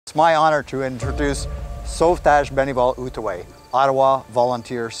It's my honor to introduce Sauvetage Bénévole Outaouais, Ottawa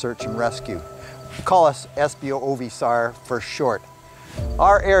Volunteer Search and Rescue. Call us SBO OVSAR for short.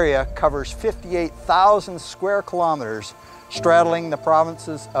 Our area covers 58,000 square kilometers, straddling the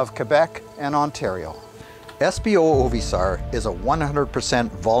provinces of Quebec and Ontario. SBO OVSAR is a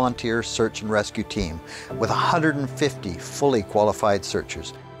 100% volunteer search and rescue team with 150 fully qualified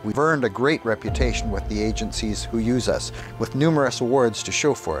searchers. We've earned a great reputation with the agencies who use us, with numerous awards to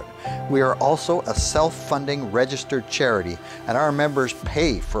show for it. We are also a self-funding registered charity, and our members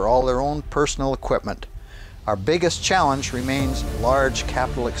pay for all their own personal equipment. Our biggest challenge remains large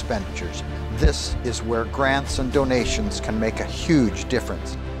capital expenditures. This is where grants and donations can make a huge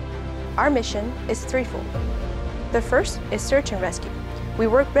difference. Our mission is threefold. The first is search and rescue. We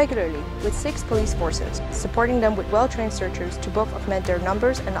work regularly with 6 police forces, supporting them with well-trained searchers to both augment their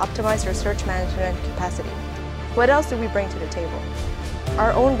numbers and optimize their search management capacity. What else do we bring to the table?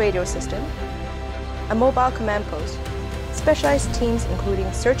 Our own radio system, a mobile command post, specialized teams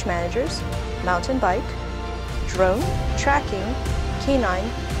including search managers, mountain bike, drone, tracking, canine,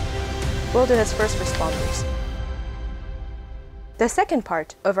 wilderness first responders. The second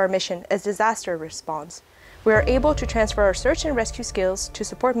part of our mission is disaster response. We are able to transfer our search and rescue skills to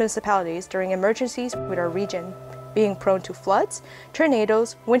support municipalities during emergencies with our region, being prone to floods,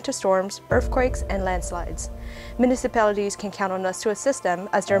 tornadoes, winter storms, earthquakes, and landslides. Municipalities can count on us to assist them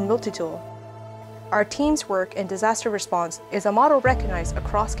as their multi-tool. Our team's work in disaster response is a model recognized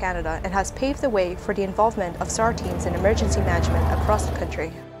across Canada and has paved the way for the involvement of SAR teams in emergency management across the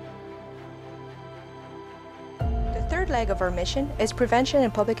country. The third leg of our mission is prevention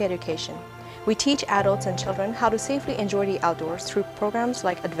and public education. We teach adults and children how to safely enjoy the outdoors through programs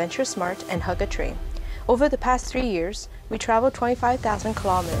like Adventure Smart and Hug a Tree. Over the past 3 years, we traveled 25,000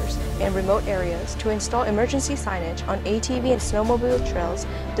 kilometers in remote areas to install emergency signage on ATV and snowmobile trails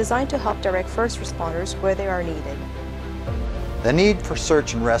designed to help direct first responders where they are needed. The need for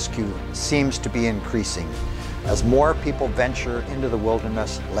search and rescue seems to be increasing as more people venture into the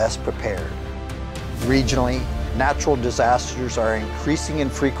wilderness less prepared. Regionally, natural disasters are increasing in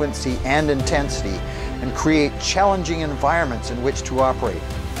frequency and intensity and create challenging environments in which to operate.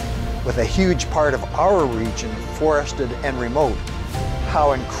 With a huge part of our region forested and remote,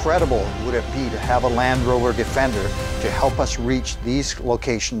 how incredible would it be to have a Land Rover Defender to help us reach these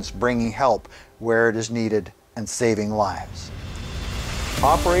locations, bringing help where it is needed and saving lives.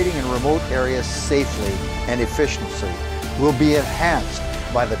 Operating in remote areas safely and efficiently will be enhanced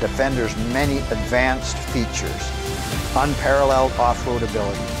by the Defender's many advanced features: unparalleled off-road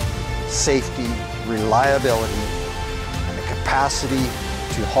ability, safety, reliability, and the capacity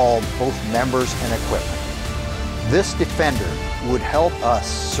to haul both members and equipment. This Defender would help us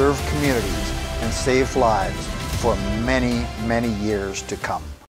serve communities and save lives for many, many years to come.